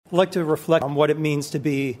I'd like to reflect on what it means to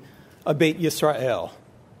be a Beit Yisrael,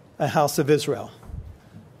 a house of Israel.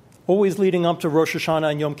 Always leading up to Rosh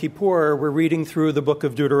Hashanah and Yom Kippur, we're reading through the book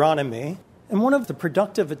of Deuteronomy. And one of the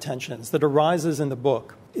productive attentions that arises in the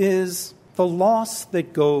book is the loss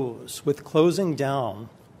that goes with closing down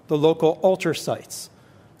the local altar sites,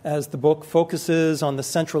 as the book focuses on the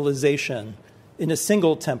centralization in a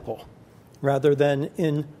single temple rather than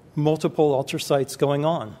in multiple altar sites going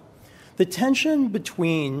on. The tension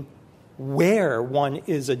between where one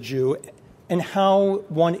is a Jew and how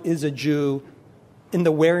one is a Jew in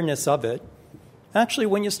the awareness of it, actually,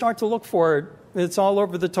 when you start to look for it, it's all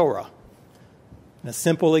over the Torah. A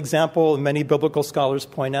simple example, many biblical scholars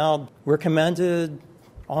point out, we're commanded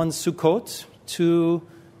on Sukkot to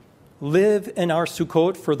live in our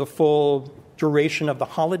Sukkot for the full duration of the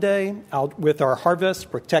holiday, out with our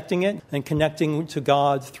harvest, protecting it, and connecting to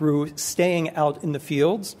God through staying out in the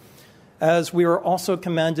fields, as we are also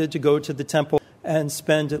commanded to go to the temple and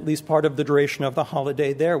spend at least part of the duration of the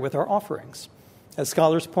holiday there with our offerings. As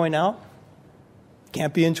scholars point out,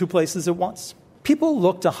 can't be in two places at once. People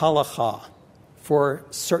look to halakha for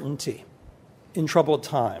certainty in troubled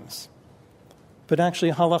times. But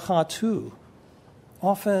actually, halakha, too,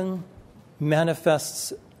 often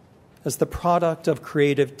manifests as the product of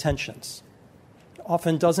creative tensions. It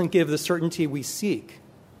often doesn't give the certainty we seek,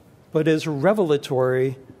 but is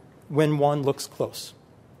revelatory when one looks close.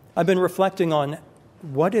 I've been reflecting on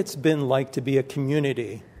what it's been like to be a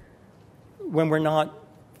community when we're not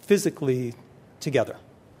physically together.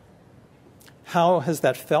 How has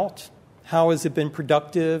that felt? How has it been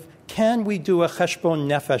productive? Can we do a cheshbon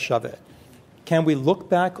nefesh of it? Can we look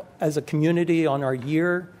back as a community on our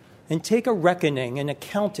year and take a reckoning and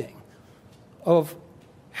accounting of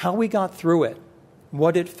how we got through it,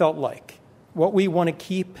 what it felt like, what we want to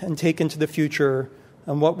keep and take into the future,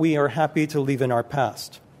 and what we are happy to leave in our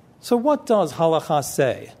past? So what does halakha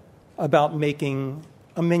say about making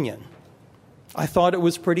a minyan? I thought it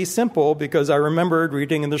was pretty simple because I remembered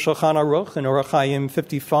reading in the Shulchan Aruch in Orach Chaim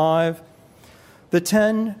 55, the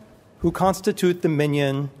 10 who constitute the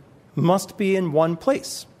minyan must be in one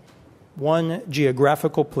place, one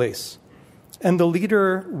geographical place, and the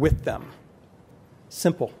leader with them.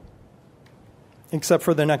 Simple, except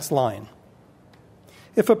for the next line.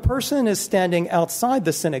 If a person is standing outside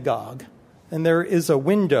the synagogue and there is a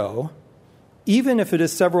window, even if it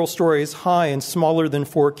is several stories high and smaller than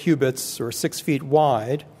 4 cubits or 6 feet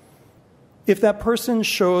wide, if that person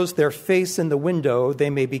shows their face in the window, they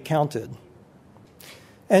may be counted.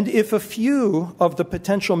 And if a few of the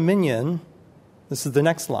potential minyan, this is the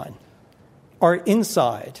next line, are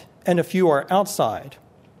inside and a few are outside,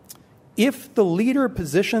 if the leader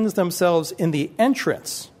positions themselves in the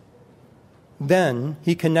entrance, then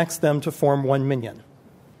he connects them to form one minyan.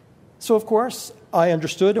 So, of course, I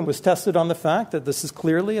understood and was tested on the fact that this is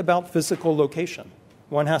clearly about physical location.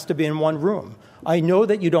 One has to be in one room. I know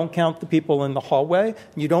that you don't count the people in the hallway.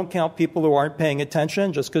 You don't count people who aren't paying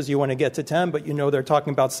attention just because you want to get to 10, but you know they're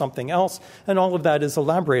talking about something else, and all of that is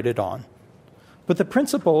elaborated on. But the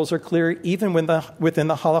principles are clear even within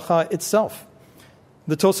the halakha itself.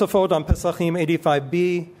 The Tosafot on Pesachim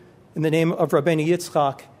 85b, in the name of Rabbeinu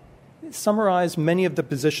Yitzchak, summarize many of the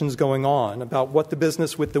positions going on about what the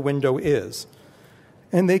business with the window is.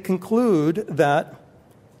 And they conclude that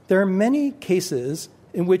there are many cases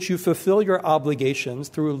in which you fulfill your obligations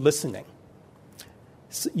through listening.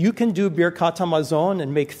 So you can do Birkat HaMazon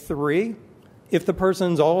and make 3 if the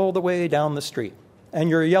person's all the way down the street and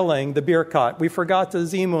you're yelling the Birkat. We forgot the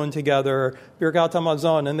Zimun together, Birkat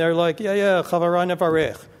HaMazon, and they're like, yeah, Chavarah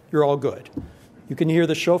Nevarech. You're all good. You can hear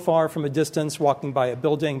the shofar from a distance walking by a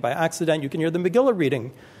building by accident. You can hear the Megillah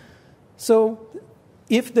reading. So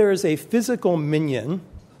if there is a physical minyan,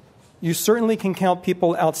 you certainly can count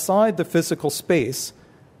people outside the physical space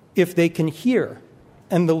if they can hear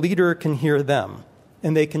and the leader can hear them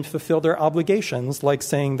and they can fulfill their obligations like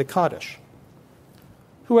saying the Kaddish.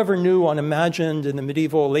 Whoever knew or imagined in the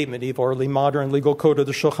medieval, late medieval, early modern legal code of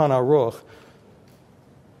the Shulchan Aruch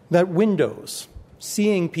that windows,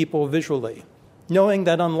 seeing people visually, knowing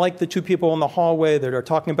that unlike the 2 people in the hallway that are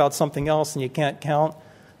talking about something else and you can't count,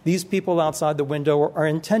 these people outside the window are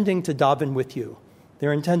intending to daven with you.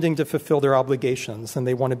 They're intending to fulfill their obligations, and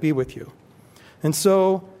they want to be with you. And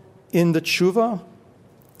so in the tshuva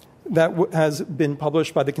that has been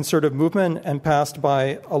published by the conservative movement and passed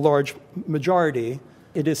by a large majority,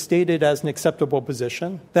 it is stated as an acceptable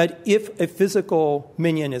position that if a physical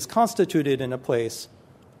minyan is constituted in a place,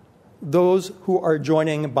 those who are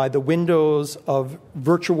joining by the windows of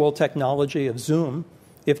virtual technology of Zoom,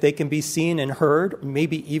 if they can be seen and heard,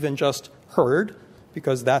 maybe even just heard,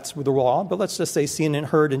 because that's the law, but let's just say seen and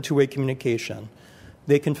heard in two-way communication.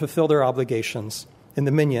 They can fulfill their obligations in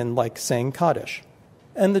the minyan like saying Kaddish.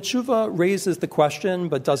 And the tshuva raises the question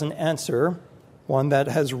but doesn't answer, one that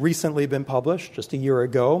has recently been published just a year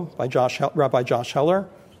ago by Rabbi Josh Heller.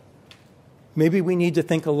 Maybe we need to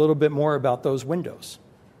think a little bit more about those windows.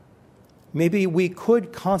 Maybe we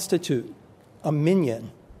could constitute a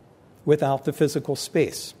minyan without the physical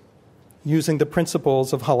space, using the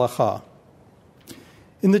principles of halakha.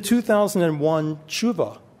 In the 2001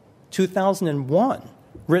 tshuva, 2001,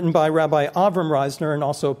 written by Rabbi Avram Reisner and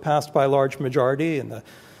also passed by a large majority in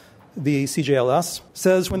the CJLS,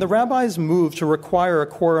 says, when the rabbis moved to require a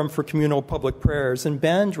quorum for communal public prayers and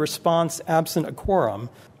banned response absent a quorum,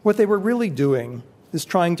 what they were really doing is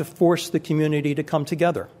trying to force the community to come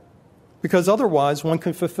together, because otherwise one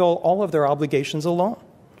could fulfill all of their obligations alone.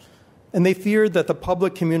 And they feared that the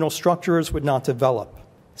public communal structures would not develop.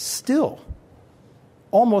 Still,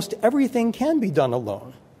 almost everything can be done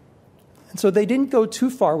alone. And so they didn't go too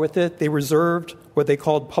far with it. They reserved what they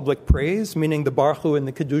called public praise, meaning the Baruch Hu and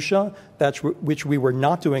the Kedusha, which we were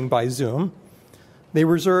not doing by Zoom. They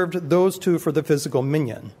reserved those two for the physical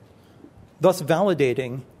minyan, thus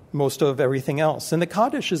validating most of everything else. And the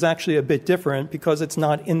Kaddish is actually a bit different because it's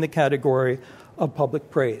not in the category of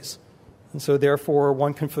public praise. And so therefore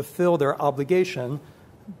one can fulfill their obligation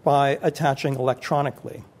by attaching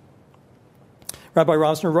electronically. Rabbi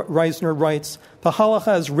Reisner writes, the halacha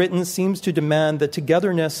as written seems to demand that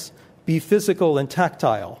togetherness be physical and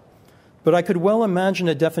tactile, but I could well imagine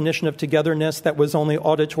a definition of togetherness that was only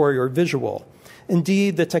auditory or visual.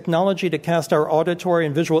 Indeed, the technology to cast our auditory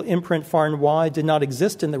and visual imprint far and wide did not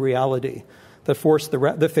exist in the reality that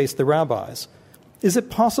faced the rabbis. Is it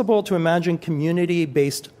possible to imagine community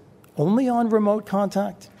based only on remote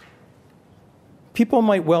contact? People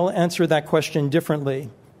might well answer that question differently,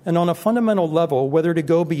 and on a fundamental level, whether to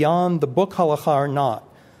go beyond the book halakha or not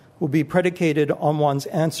will be predicated on one's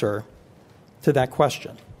answer to that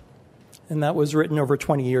question. And that was written over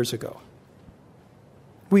 20 years ago.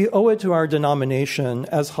 We owe it to our denomination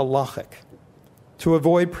as halachic to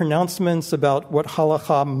avoid pronouncements about what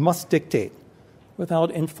halakha must dictate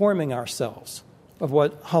without informing ourselves of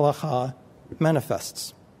what halakha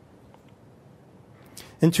manifests.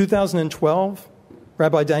 In 2012,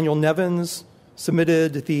 Rabbi Daniel Nevins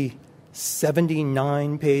submitted the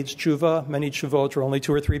 79-page tshuva, many tshuvot are only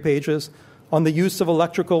 2 or 3 pages, on the use of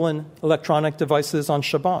electrical and electronic devices on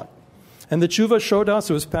Shabbat. And the tshuva showed us,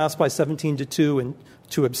 it was passed by 17-2 and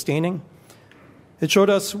 2 abstaining. It showed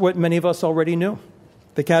us what many of us already knew.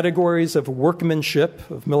 The categories of workmanship,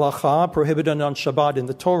 of milacha, prohibited on Shabbat in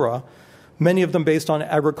the Torah, many of them based on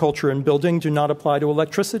agriculture and building, do not apply to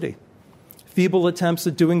electricity. Feeble attempts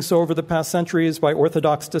at doing so over the past centuries by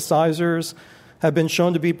Orthodox decisors have been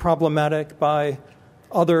shown to be problematic by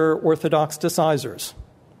other Orthodox decisors.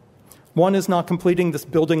 One is not completing this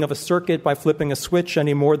building of a circuit by flipping a switch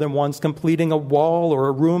any more than one's completing a wall or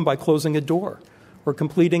a room by closing a door, or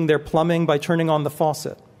completing their plumbing by turning on the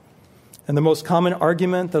faucet. And the most common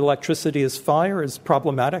argument that electricity is fire is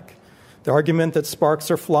problematic. The argument that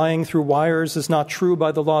sparks are flying through wires is not true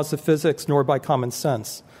by the laws of physics nor by common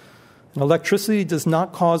sense. And electricity does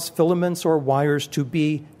not cause filaments or wires to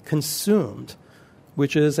be consumed,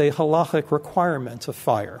 which is a halachic requirement of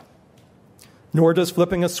fire. Nor does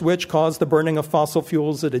flipping a switch cause the burning of fossil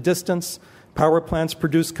fuels at a distance. Power plants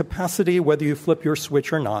produce capacity whether you flip your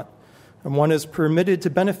switch or not, and one is permitted to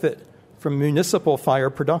benefit from municipal fire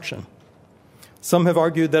production. Some have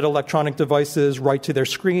argued that electronic devices write to their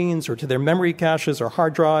screens or to their memory caches or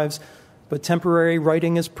hard drives, but temporary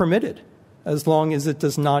writing is permitted as long as it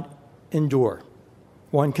does not endure.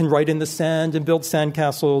 One can write in the sand and build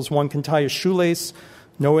sandcastles. One can tie a shoelace,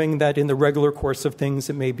 knowing that in the regular course of things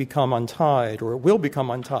it may become untied or it will become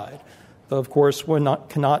untied. Though, of course, one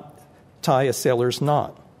cannot tie a sailor's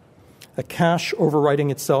knot. A cache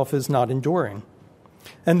overwriting itself is not enduring.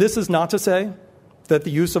 And this is not to say that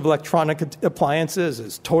the use of electronic appliances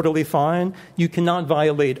is totally fine. You cannot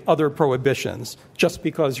violate other prohibitions just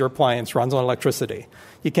because your appliance runs on electricity.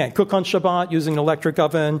 You can't cook on Shabbat using an electric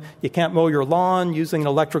oven. You can't mow your lawn using an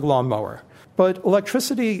electric lawnmower. But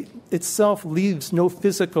electricity itself leaves no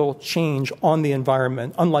physical change on the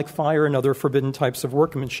environment, unlike fire and other forbidden types of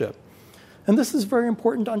workmanship. And this is very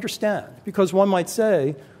important to understand, because one might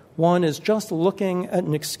say one is just looking at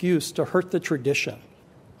an excuse to hurt the tradition.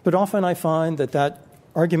 But often I find that that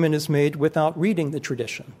argument is made without reading the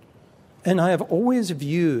tradition. And I have always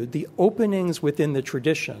viewed the openings within the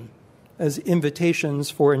tradition as invitations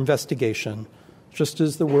for investigation, just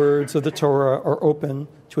as the words of the Torah are open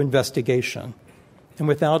to investigation. And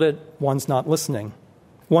without it, one's not listening.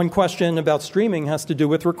 One question about streaming has to do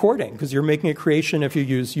with recording, because you're making a creation if you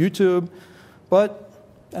use YouTube. But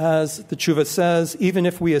as the Tshuva says, even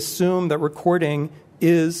if we assume that recording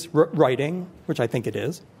is writing, which I think it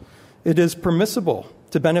is permissible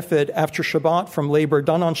to benefit after Shabbat from labor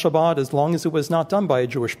done on Shabbat as long as it was not done by a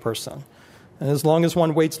Jewish person, and as long as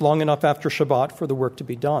one waits long enough after Shabbat for the work to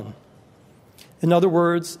be done. In other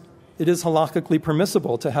words, it is halakhically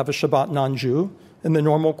permissible to have a Shabbat non-Jew in the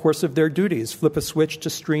normal course of their duties, flip a switch to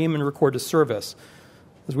stream and record a service,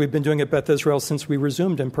 as we've been doing at Beth Israel since we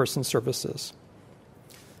resumed in-person services.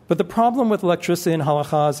 But the problem with electricity and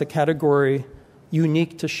halakha is a category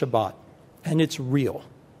unique to Shabbat, and it's real.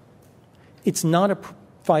 It's not a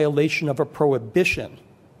violation of a prohibition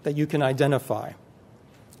that you can identify.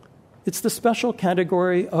 It's the special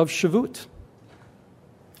category of Shavut.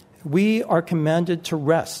 We are commanded to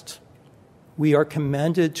rest. We are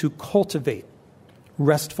commanded to cultivate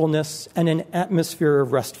restfulness and an atmosphere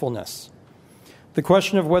of restfulness. The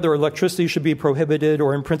question of whether electricity should be prohibited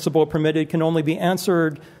or in principle permitted can only be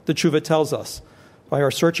answered, the Tshuva tells us, by our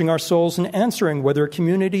searching our souls and answering whether a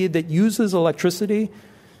community that uses electricity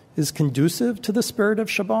is conducive to the spirit of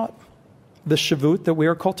Shabbat, the Shavut that we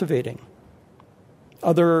are cultivating.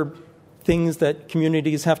 Other things that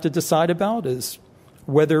communities have to decide about is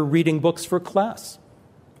whether reading books for class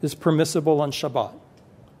is permissible on Shabbat.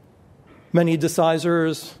 Many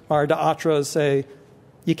decisors, our da'atras, say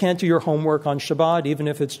you can't do your homework on Shabbat, even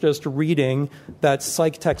if it's just reading that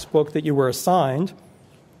psych textbook that you were assigned.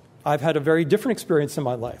 I've had a very different experience in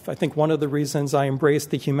my life. I think one of the reasons I embrace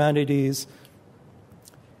the humanities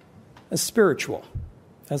as spiritual,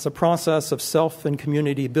 as a process of self and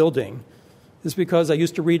community building, is because I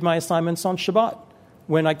used to read my assignments on Shabbat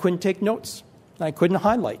when I couldn't take notes, I couldn't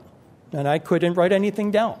highlight, and I couldn't write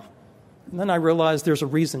anything down. And then I realized there's a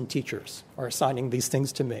reason teachers are assigning these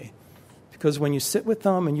things to me, because when you sit with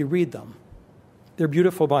them and you read them, they're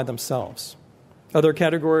beautiful by themselves. Other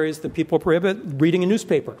categories that people prohibit, reading a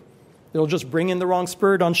newspaper. It'll just bring in the wrong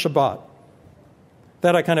spirit on Shabbat.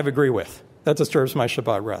 That I kind of agree with. That disturbs my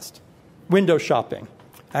Shabbat rest. Window shopping.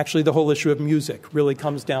 Actually, the whole issue of music really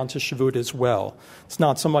comes down to Shavut as well. It's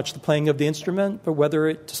not so much the playing of the instrument, but whether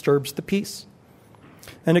it disturbs the peace.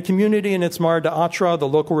 And a community in its Mar Da'atra, the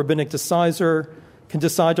local rabbinic decisor, can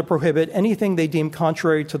decide to prohibit anything they deem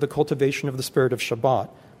contrary to the cultivation of the spirit of Shabbat.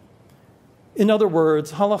 In other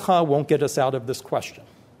words, halakha won't get us out of this question.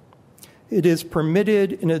 It is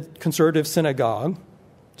permitted in a conservative synagogue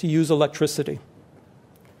to use electricity.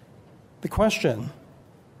 The question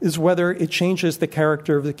is whether it changes the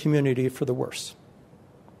character of the community for the worse.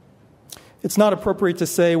 It's not appropriate to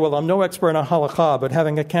say, well, I'm no expert on halakha, but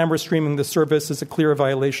having a camera streaming the service is a clear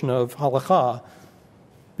violation of halakha,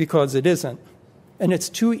 because it isn't. And it's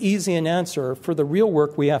too easy an answer for the real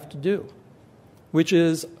work we have to do, which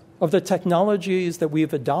is of the technologies that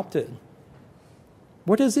we've adopted.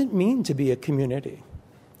 What does it mean to be a community?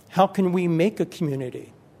 How can we make a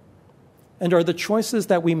community? And are the choices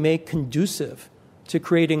that we make conducive to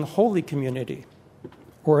creating holy community,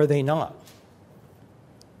 or are they not?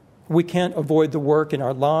 We can't avoid the work in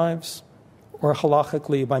our lives or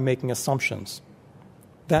halachically by making assumptions.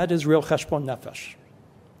 That is real cheshbon nefesh.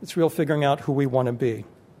 It's real figuring out who we want to be.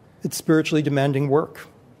 It's spiritually demanding work.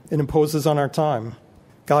 It imposes on our time.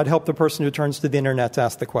 God help the person who turns to the internet to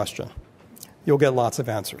ask the question. You'll get lots of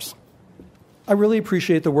answers. I really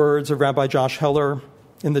appreciate the words of Rabbi Josh Heller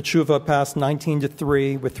in the Tshuva passed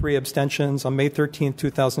 19-3 with 3 abstentions on May 13,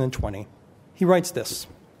 2020. He writes this: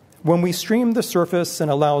 when we stream the surface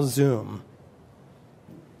and allow Zoom,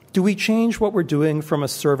 do we change what we're doing from a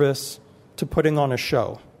service to putting on a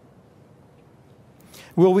show?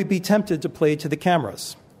 Will we be tempted to play to the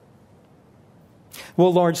cameras?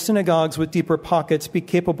 Will large synagogues with deeper pockets be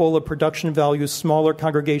capable of production values smaller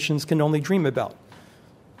congregations can only dream about,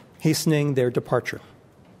 hastening their departure?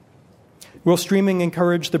 Will streaming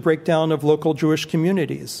encourage the breakdown of local Jewish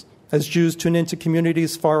communities as Jews tune into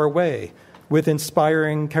communities far away with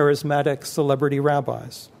inspiring, charismatic celebrity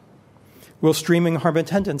rabbis? Will streaming harm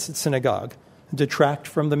attendance at synagogue and detract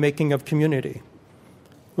from the making of community?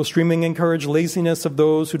 Will streaming encourage laziness of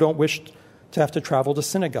those who don't wish to have to travel to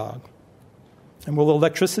synagogue? And will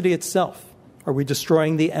electricity itself, are we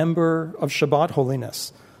destroying the ember of Shabbat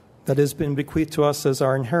holiness that has been bequeathed to us as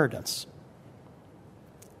our inheritance?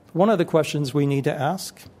 One of the questions we need to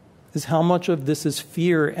ask is how much of this is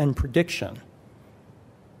fear and prediction?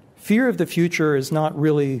 Fear of the future is not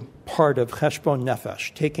really part of cheshbon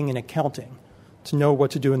nefesh, taking an accounting to know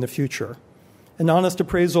what to do in the future. An honest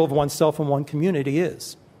appraisal of oneself and one community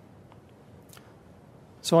is.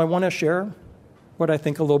 So I want to share what I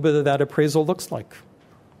think a little bit of that appraisal looks like.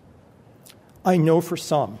 I know for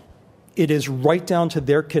some, it is right down to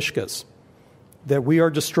their kishkas that we are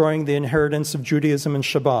destroying the inheritance of Judaism and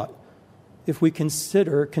Shabbat if we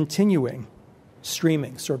consider continuing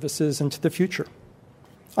streaming services into the future.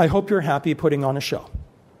 I hope you're happy putting on a show.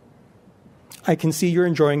 I can see you're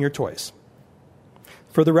enjoying your toys.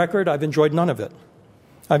 For the record, I've enjoyed none of it.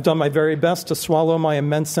 I've done my very best to swallow my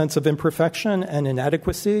immense sense of imperfection and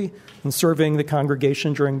inadequacy in serving the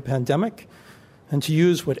congregation during the pandemic, and to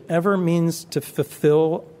use whatever means to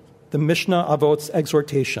fulfill the Mishnah Avot's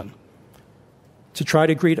exhortation, to try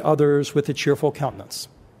to greet others with a cheerful countenance.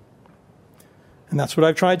 And that's what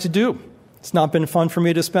I've tried to do. It's not been fun for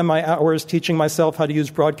me to spend my hours teaching myself how to use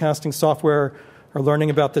broadcasting software or learning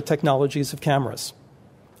about the technologies of cameras.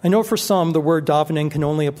 I know for some the word davening can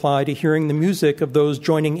only apply to hearing the music of those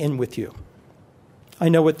joining in with you. I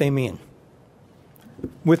know what they mean.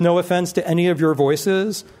 With no offense to any of your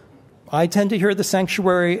voices, I tend to hear the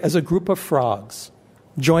sanctuary as a group of frogs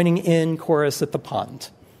joining in chorus at the pond.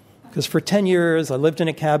 Because for 10 years, I lived in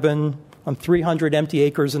a cabin on 300 empty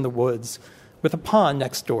acres in the woods with a pond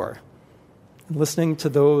next door. And listening to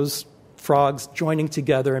those frogs joining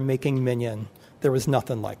together and making minyan, there was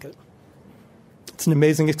nothing like it. It's an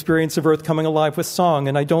amazing experience of earth coming alive with song,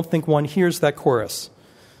 and I don't think one hears that chorus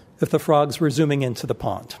if the frogs were zooming into the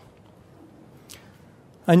pond.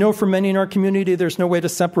 I know for many in our community, there's no way to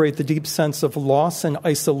separate the deep sense of loss and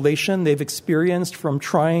isolation they've experienced from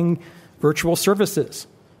trying virtual services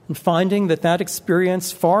and finding that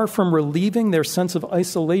experience, far from relieving their sense of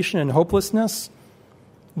isolation and hopelessness,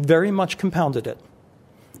 very much compounded it.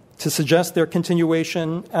 To suggest their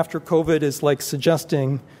continuation after COVID is like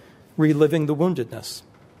suggesting reliving the woundedness.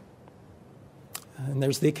 And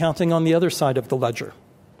there's the accounting on the other side of the ledger.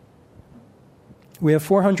 We have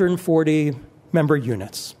 440 member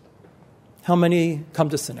units. How many come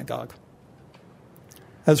to synagogue?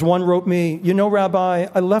 As one wrote me, "You know, Rabbi,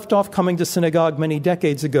 I left off coming to synagogue many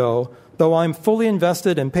decades ago, though I'm fully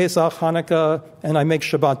invested in Pesach, Hanukkah, and I make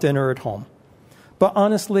Shabbat dinner at home. But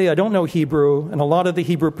honestly, I don't know Hebrew, and a lot of the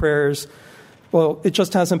Hebrew prayers, well, it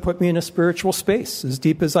just hasn't put me in a spiritual space, as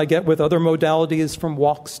deep as I get with other modalities from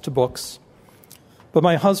walks to books. But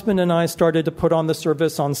my husband and I started to put on the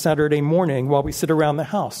service on Saturday morning while we sit around the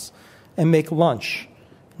house and make lunch.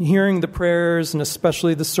 Hearing the prayers, and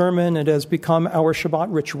especially the sermon, it has become our Shabbat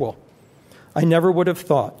ritual. I never would have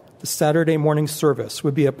thought the Saturday morning service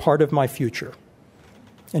would be a part of my future.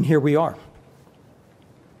 And here we are."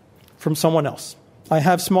 From someone else. "I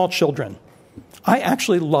have small children. I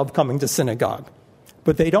actually love coming to synagogue,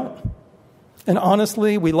 but they don't. And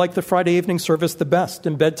honestly, we like the Friday evening service the best,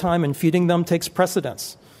 and bedtime and feeding them takes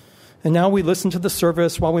precedence. And now we listen to the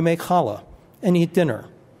service while we make challah and eat dinner.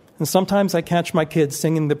 And sometimes I catch my kids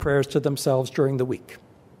singing the prayers to themselves during the week."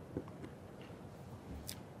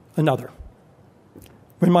 Another.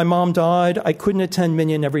 "When my mom died, I couldn't attend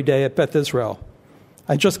minyan every day at Beth Israel.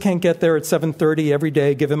 I just can't get there at 7:30 every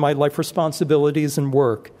day given my life responsibilities and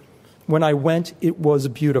work. When I went, it was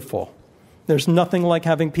beautiful. There's nothing like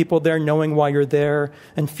having people there knowing why you're there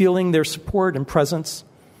and feeling their support and presence.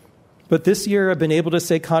 But this year, I've been able to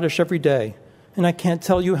say Kaddish every day, and I can't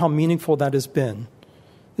tell you how meaningful that has been.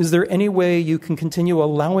 Is there any way you can continue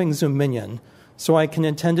allowing Zoom minyan so I can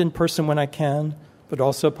attend in person when I can, but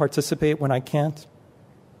also participate when I can't?"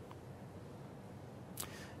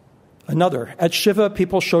 Another. "At Shiva,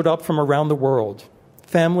 people showed up from around the world.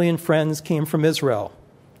 Family and friends came from Israel.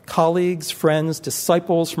 Colleagues, friends,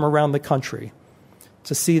 disciples from around the country.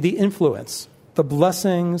 To see the influence, the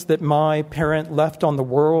blessings that my parent left on the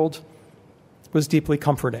world was deeply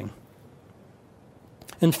comforting."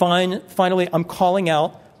 And finally, I'm calling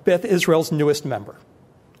out Beth Israel's newest member,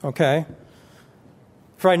 okay?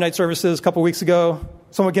 Friday night services a couple weeks ago,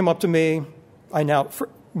 someone came up to me.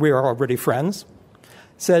 We are already friends.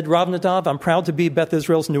 Said, "Rav Nadav, I'm proud to be Beth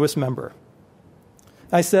Israel's newest member."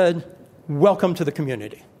 I said, "Welcome to the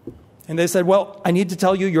community." And they said, "Well, I need to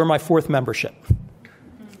tell you, you're my fourth membership."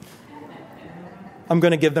 I'm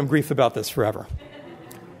going to give them grief about this forever.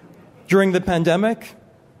 During the pandemic,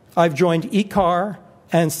 I've joined Ikar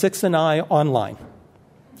and Six and I online.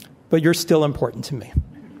 But you're still important to me.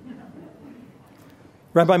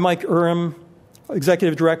 Rabbi Mike Urim,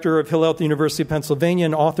 executive director of Hillel at the University of Pennsylvania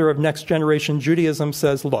and author of Next Generation Judaism,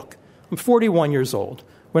 says, "Look, I'm 41 years old.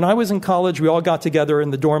 When I was in college, we all got together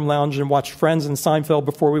in the dorm lounge and watched Friends and Seinfeld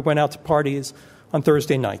before we went out to parties on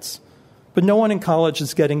Thursday nights. But no one in college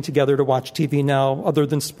is getting together to watch TV now other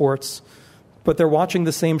than sports. But they're watching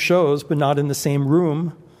the same shows, but not in the same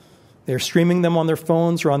room. They're streaming them on their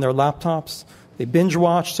phones or on their laptops. They binge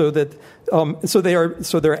watch because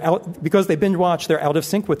they binge watch, they're out of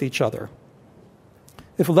sync with each other.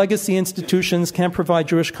 if legacy institutions can't provide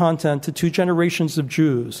Jewish content to 2 generations of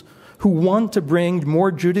Jews who want to bring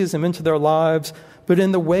more Judaism into their lives, but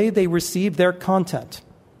in the way they receive their content,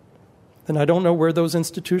 then I don't know where those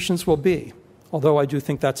institutions will be, although I do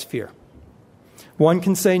think that's fear. One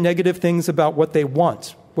can say negative things about what they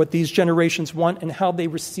want, what these generations want, and how they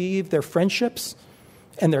receive their friendships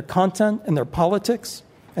and their content and their politics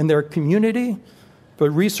and their community. But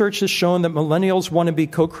research has shown that millennials want to be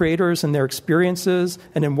co-creators in their experiences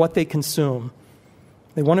and in what they consume.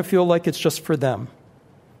 They want to feel like it's just for them.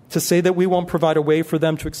 To say that we won't provide a way for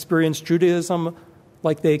them to experience Judaism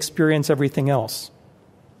like they experience everything else.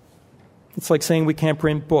 It's like saying we can't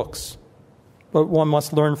print books, but one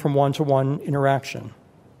must learn from one-to-one interaction.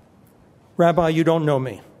 Rabbi, you don't know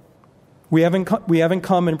me. We haven't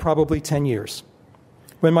come in probably 10 years,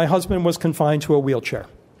 when my husband was confined to a wheelchair.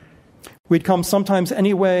 We'd come sometimes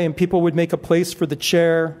anyway, and people would make a place for the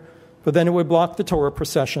chair, but then it would block the Torah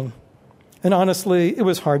procession. And honestly, it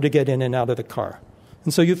was hard to get in and out of the car.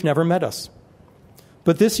 And so you've never met us.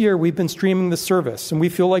 But this year, we've been streaming the service, and we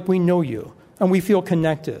feel like we know you, and we feel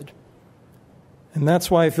connected. And that's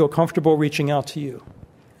why I feel comfortable reaching out to you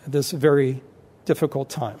at this very difficult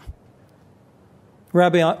time.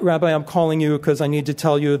 Rabbi, I'm calling you because I need to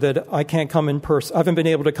tell you that I can't come in person. I haven't been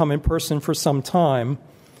able to come in person for some time,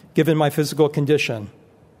 given my physical condition.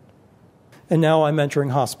 And now I'm entering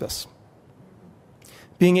hospice.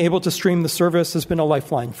 Being able to stream the service has been a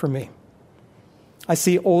lifeline for me. I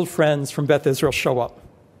see old friends from Beth Israel show up.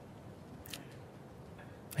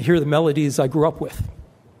 I hear the melodies I grew up with.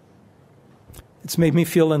 It's made me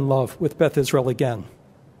feel in love with Beth Israel again.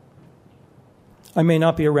 I may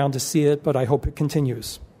not be around to see it, but I hope it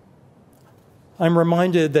continues. I'm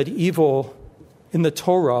reminded that evil in the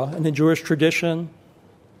Torah and the Jewish tradition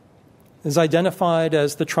is identified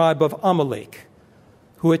as the tribe of Amalek,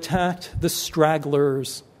 who attacked the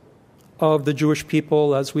stragglers of the Jewish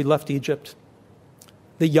people as we left Egypt,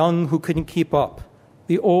 the young who couldn't keep up,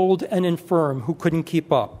 the old and infirm who couldn't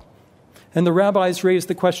keep up. And the rabbis raised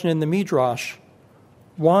the question in the Midrash,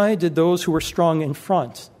 why did those who were strong in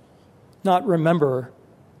front not remember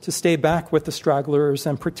to stay back with the stragglers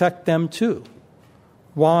and protect them too?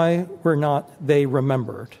 Why were not they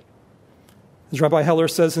remembered? As Rabbi Heller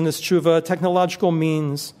says in his tshuva, technological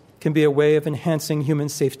means can be a way of enhancing human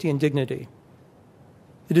safety and dignity.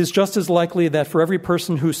 It is just as likely that for every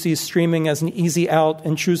person who sees streaming as an easy out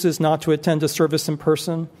and chooses not to attend a service in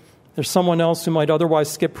person, there's someone else who might otherwise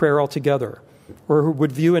skip prayer altogether, or who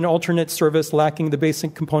would view an alternate service lacking the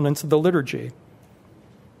basic components of the liturgy.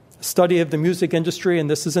 A study of the music industry, and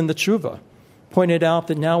this is in the tshuva, pointed out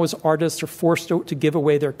that now as artists are forced to give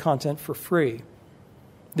away their content for free,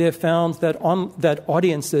 they have found that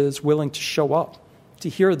audiences willing to show up, to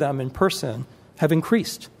hear them in person, have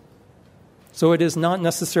increased. So it is not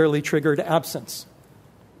necessarily triggered absence,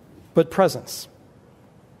 but presence.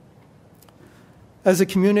 As a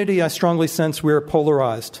community, I strongly sense we are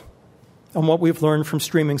polarized on what we've learned from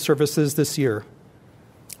streaming services this year.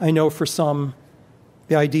 I know for some,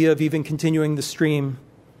 the idea of even continuing the stream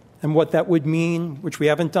and what that would mean, which we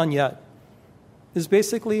haven't done yet, is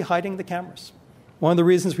basically hiding the cameras. One of the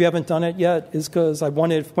reasons we haven't done it yet is because I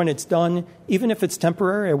wanted, when it's done, even if it's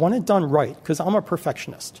temporary, I want it done right, because I'm a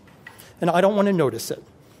perfectionist, and I don't want to notice it.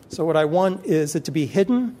 So what I want is it to be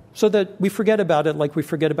hidden so that we forget about it like we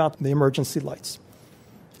forget about the emergency lights,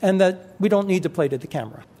 and that we don't need to play to the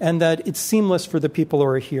camera, and that it's seamless for the people who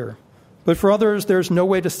are here. But for others, there's no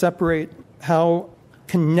way to separate how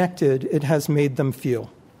connected it has made them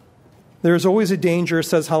feel. There's always a danger,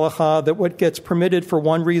 says Halakha, that what gets permitted for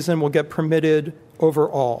one reason will get permitted over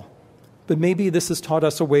all. But maybe this has taught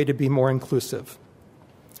us a way to be more inclusive.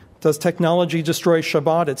 Does technology destroy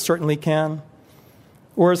Shabbat? It certainly can.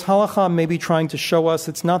 Or is Halakha maybe trying to show us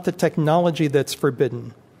it's not the technology that's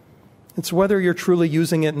forbidden. It's whether you're truly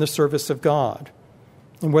using it in the service of God,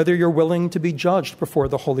 and whether you're willing to be judged before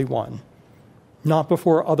the Holy One, not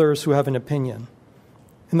before others who have an opinion,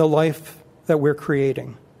 in the life that we're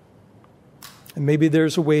creating. And maybe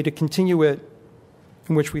there's a way to continue it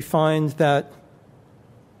in which we find that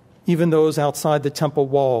even those outside the temple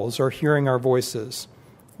walls are hearing our voices,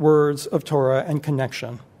 words of Torah and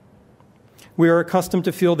connection. We are accustomed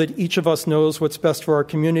to feel that each of us knows what's best for our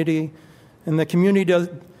community, and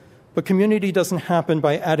but community doesn't happen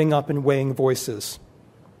by adding up and weighing voices.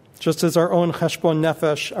 Just as our own cheshbon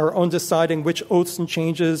nefesh, our own deciding which oaths and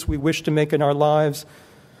changes we wish to make in our lives,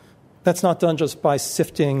 that's not done just by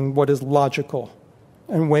sifting what is logical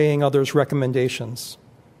and weighing others' recommendations.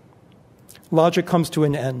 Logic comes to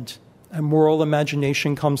an end, and moral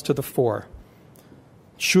imagination comes to the fore.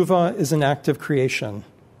 Tshuva is an act of creation.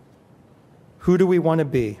 Who do we want to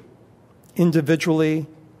be, individually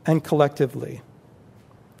and collectively?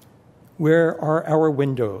 Where are our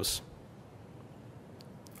windows?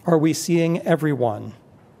 Are we seeing everyone?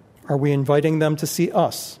 Are we inviting them to see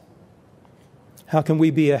us? How can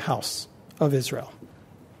we be a house of Israel?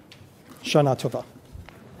 Shana Tova.